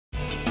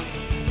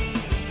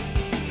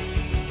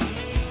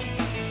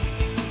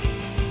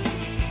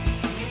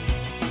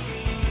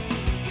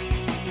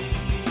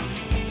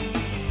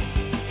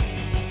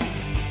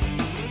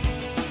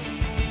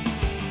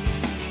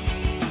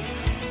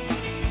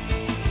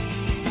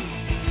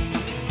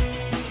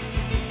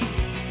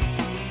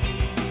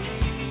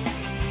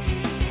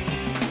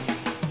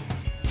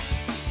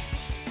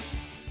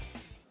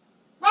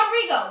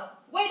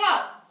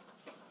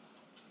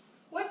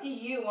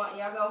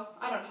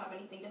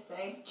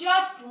say.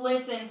 Just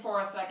listen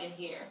for a second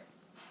here.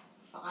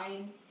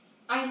 Fine.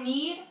 I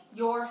need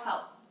your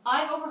help.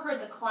 I've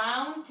overheard the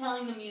clown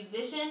telling the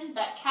musician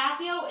that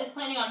Cassio is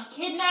planning on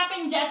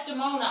kidnapping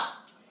Desdemona.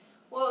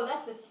 Whoa,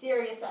 that's a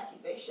serious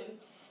accusation.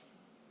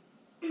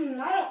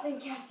 I don't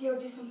think Cassio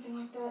would do something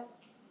like that.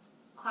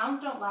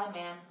 Clowns don't lie,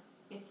 man.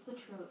 It's the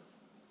truth.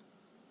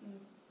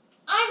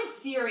 I'm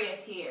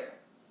serious here.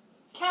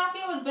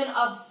 Cassio has been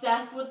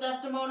obsessed with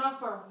Desdemona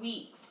for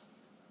weeks.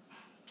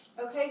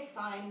 Okay,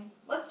 fine.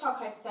 Let's talk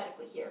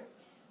hypothetically here.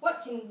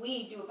 What can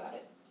we do about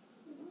it?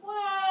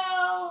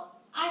 Well,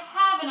 I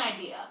have an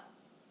idea.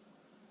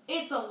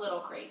 It's a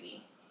little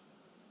crazy.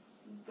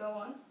 Go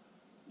on.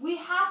 We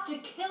have to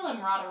kill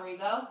him,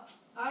 Roderigo.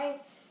 I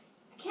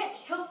can't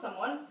kill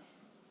someone,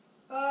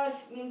 but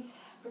if it means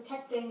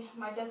protecting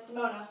my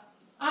Desdemona.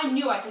 I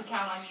knew I could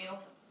count on you.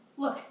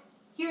 Look,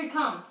 here he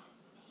comes.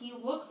 He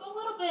looks a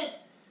little bit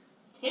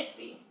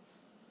tipsy.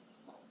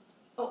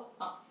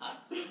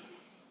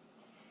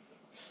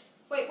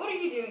 Wait, what are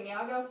you doing,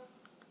 Iago?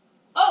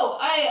 Oh,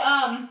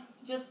 I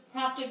just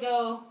have to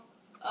go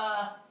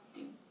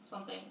do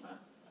something.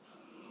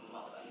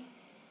 Well then.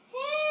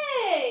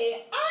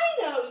 Hey, I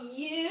know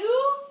you.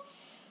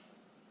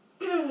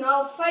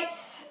 I'll fight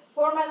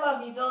for my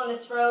love, you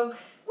villainous rogue.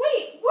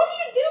 Wait, what are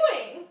you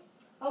doing?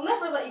 I'll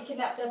never let you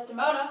kidnap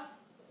Desdemona.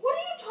 What are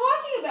you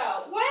talking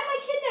about? Why am I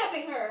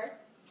kidnapping her?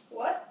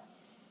 What?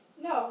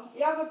 No,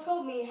 Iago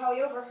told me how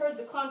he overheard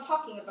the clown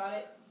talking about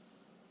it.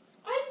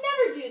 I'd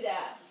never do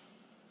that.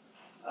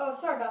 Oh,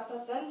 sorry about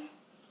that then.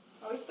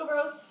 Are we still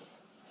bros?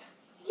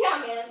 Yeah,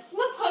 man.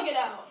 Let's hug it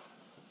out.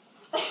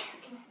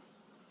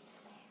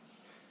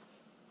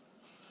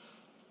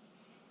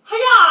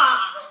 Hiya!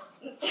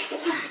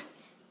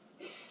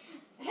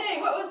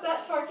 Hey, what was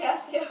that for,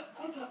 Cassio?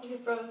 I thought we were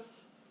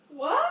bros.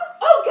 What?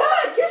 Oh,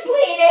 God, you're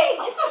bleeding!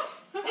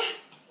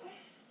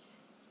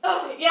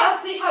 Oh, yeah,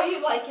 see how you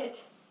like it.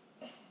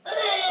 I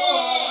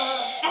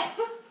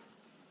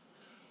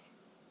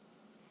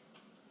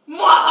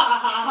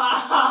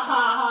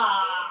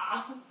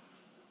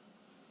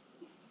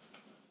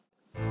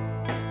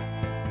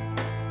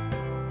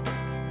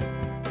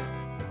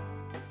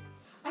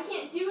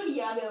can't do it,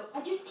 Iago.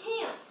 I just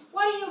can't.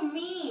 What do you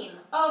mean?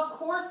 Of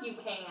course you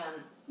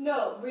can.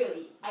 No,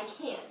 really, I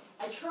can't.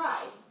 I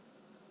tried.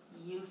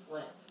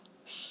 Useless.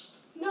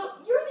 Psst. No,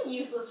 you're the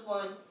useless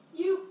one.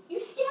 You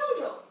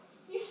scoundrel.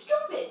 You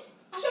strumpet.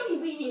 I shall be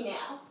leaving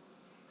now.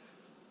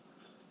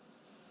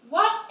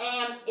 What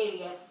an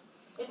idiot.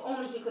 If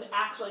only he could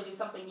actually do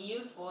something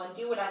useful and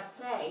do what I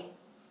say.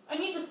 I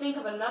need to think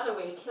of another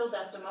way to kill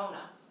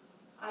Desdemona.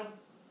 I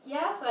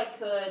guess I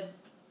could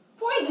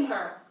poison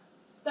her,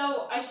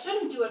 though I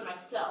shouldn't do it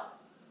myself.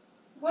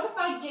 What if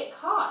I get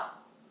caught?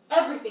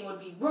 Everything would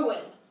be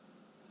ruined.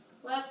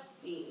 Let's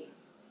see.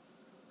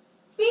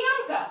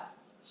 Bianca!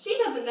 She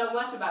doesn't know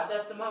much about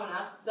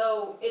Desdemona,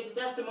 though it's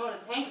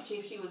Desdemona's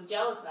handkerchief she was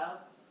jealous of.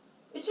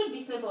 It should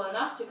be simple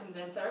enough to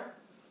convince her.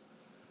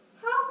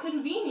 How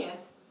convenient.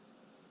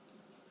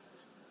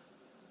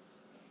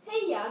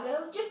 Hey,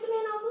 Iago, just the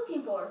man I was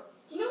looking for.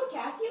 Do you know what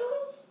Cassio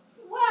is?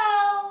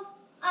 Well,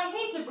 I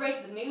hate to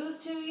break the news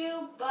to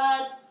you,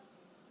 but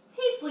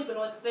he's sleeping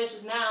with the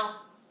fishes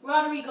now.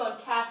 Roderigo and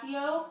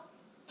Cassio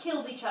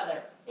killed each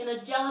other in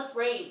a jealous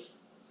rage,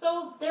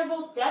 so they're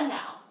both dead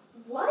now.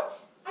 What?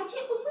 I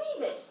can't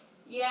believe it.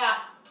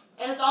 Yeah,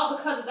 and it's all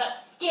because of that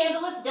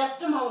scandalous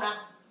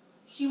Desdemona.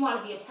 She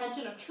wanted the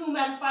attention of two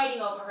men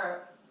fighting over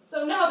her,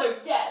 so now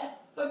they're dead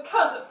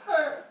because of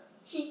her.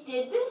 She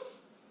did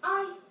this?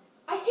 I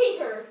hate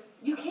her.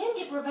 You can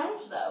get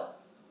revenge, though.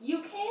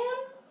 You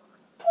can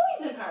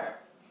poison her.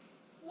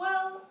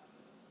 Well,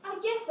 I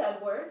guess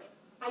that'd work.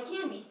 I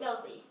can be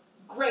stealthy.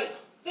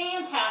 Great.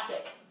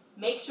 Fantastic.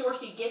 Make sure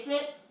she gets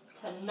it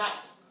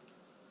tonight.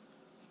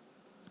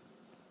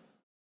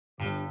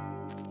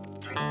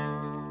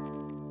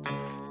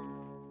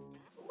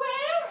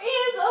 Where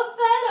is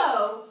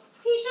Othello?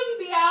 He shouldn't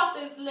be out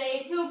this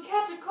late. He'll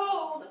catch a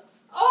cold.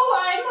 Oh,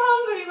 I'm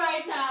hungry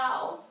right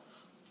now.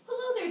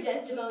 Hello there,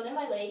 Desdemona,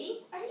 my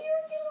lady. I heard you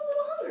were feeling a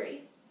little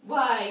hungry.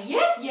 Why,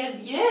 yes.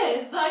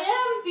 I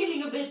am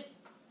feeling a bit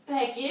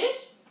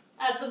peckish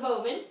at the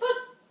moment, but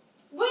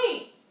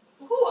wait,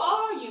 who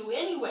are you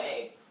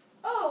anyway?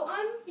 Oh,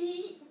 I'm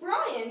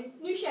Brian,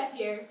 new chef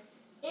here.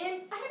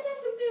 And I happen to have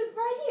some food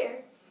right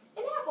here.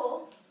 An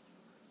apple.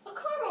 A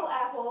caramel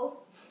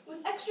apple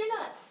with extra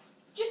nuts.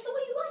 Just the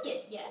way you like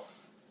it,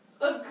 yes?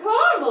 A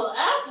caramel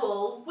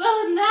apple?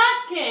 Well, in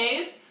that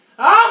case,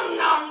 nom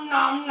nom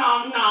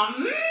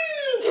nom,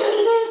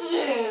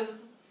 delicious.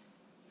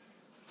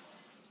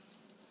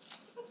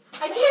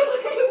 I can't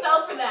believe you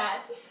fell for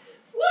that.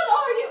 What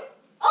are you?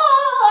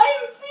 Oh,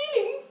 I'm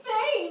feeling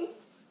faint.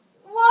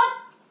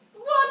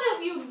 What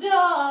have you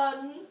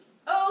done?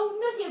 Oh,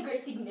 nothing of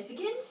great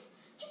significance.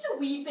 Just a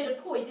wee bit of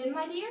poison,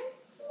 my dear.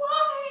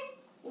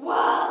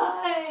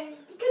 Why?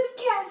 Because of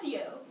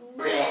Cassio.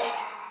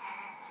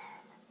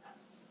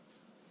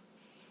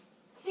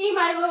 See,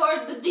 my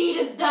lord, the deed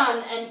is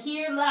done, and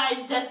here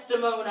lies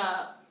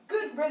Desdemona.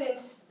 Good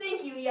riddance.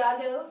 Thank you,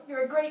 Iago.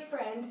 You're a great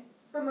friend.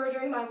 for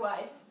murdering my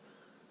wife.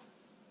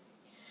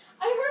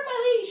 I heard my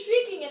lady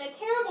shrieking in a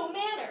terrible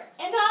manner,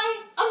 and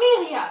I...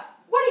 Amelia,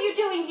 what are you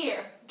doing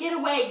here? Get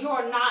away,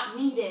 you're not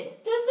needed.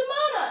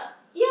 Desdemona!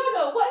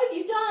 Iago, what have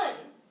you done?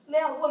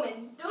 Now,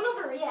 woman, don't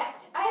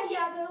overreact. I had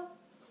Iago.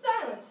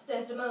 Silence,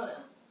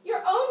 Desdemona.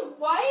 Your own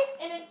wife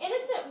and an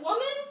innocent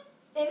woman?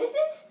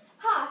 Innocent?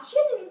 Ha, she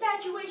had an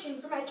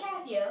infatuation for my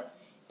Cassio,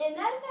 and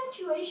that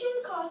infatuation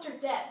caused her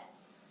death.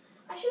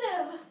 I should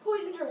have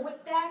poisoned her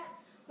wit back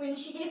when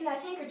she gave me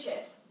that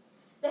handkerchief.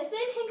 The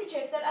same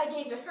handkerchief that I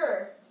gave to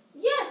her.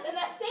 Yes, and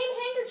that same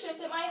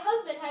handkerchief that my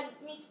husband had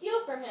me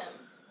steal for him.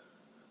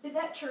 Is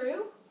that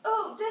true?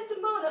 Oh,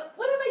 Desdemona,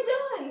 what have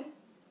I done?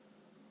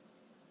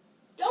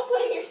 Don't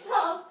blame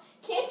yourself.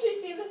 Can't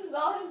you see this is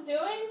all his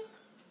doing?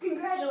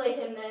 Congratulate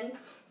him, then.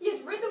 He has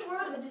rid the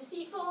world of a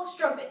deceitful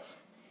strumpet.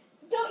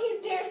 Don't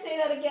you dare say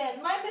that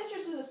again. My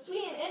mistress was a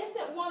sweet and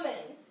innocent woman.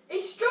 A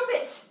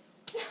strumpet!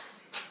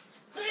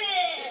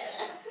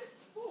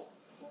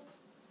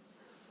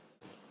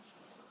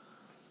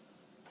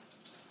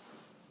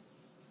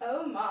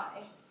 Oh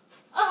my.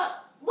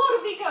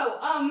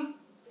 Lodovico,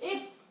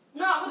 it's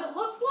not what it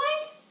looks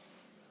like?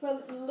 Well,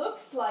 it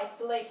looks like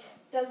the late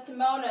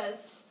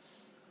Desdemona's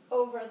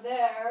over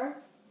there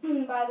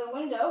by the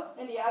window,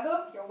 and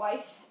Iago, your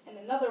wife, and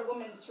another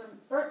woman's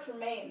burnt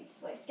remains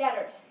lay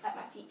scattered at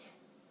my feet.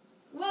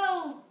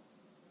 Well,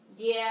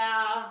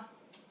 yeah.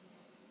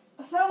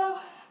 Othello,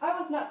 I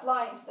was not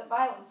blind to the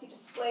violence you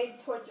displayed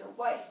towards your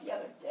wife the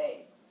other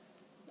day.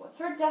 Was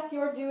her death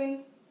your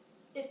doing?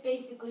 It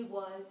basically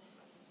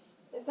was.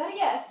 Is that a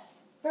yes?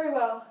 Very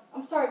well.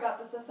 I'm sorry about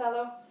this,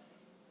 Othello.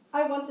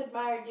 I once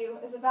admired you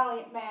as a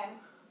valiant man,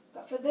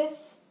 but for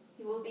this,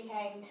 you will be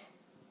hanged.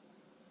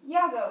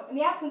 Iago, in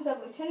the absence of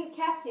Lieutenant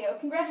Cassio,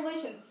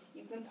 congratulations.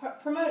 You've been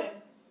promoted.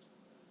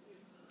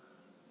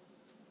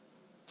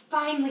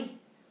 Finally,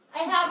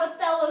 I have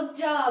Othello's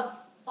job.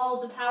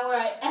 All the power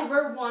I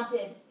ever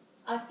wanted.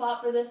 I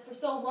fought for this for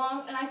so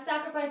long, and I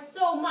sacrificed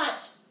so much.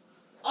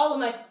 All of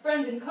my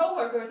friends and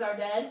co-workers are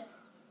dead.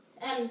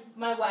 And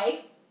my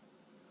wife.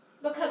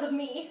 Because of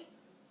me.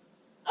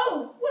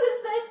 Oh, what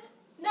is this?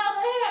 Now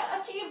that I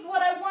have achieved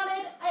what I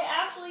wanted, I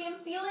actually am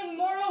feeling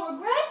moral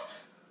regret?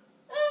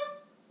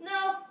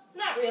 No,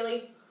 not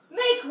really.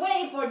 Make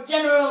way for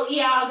General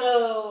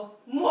Iago!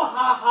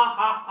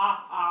 Mwahahaha!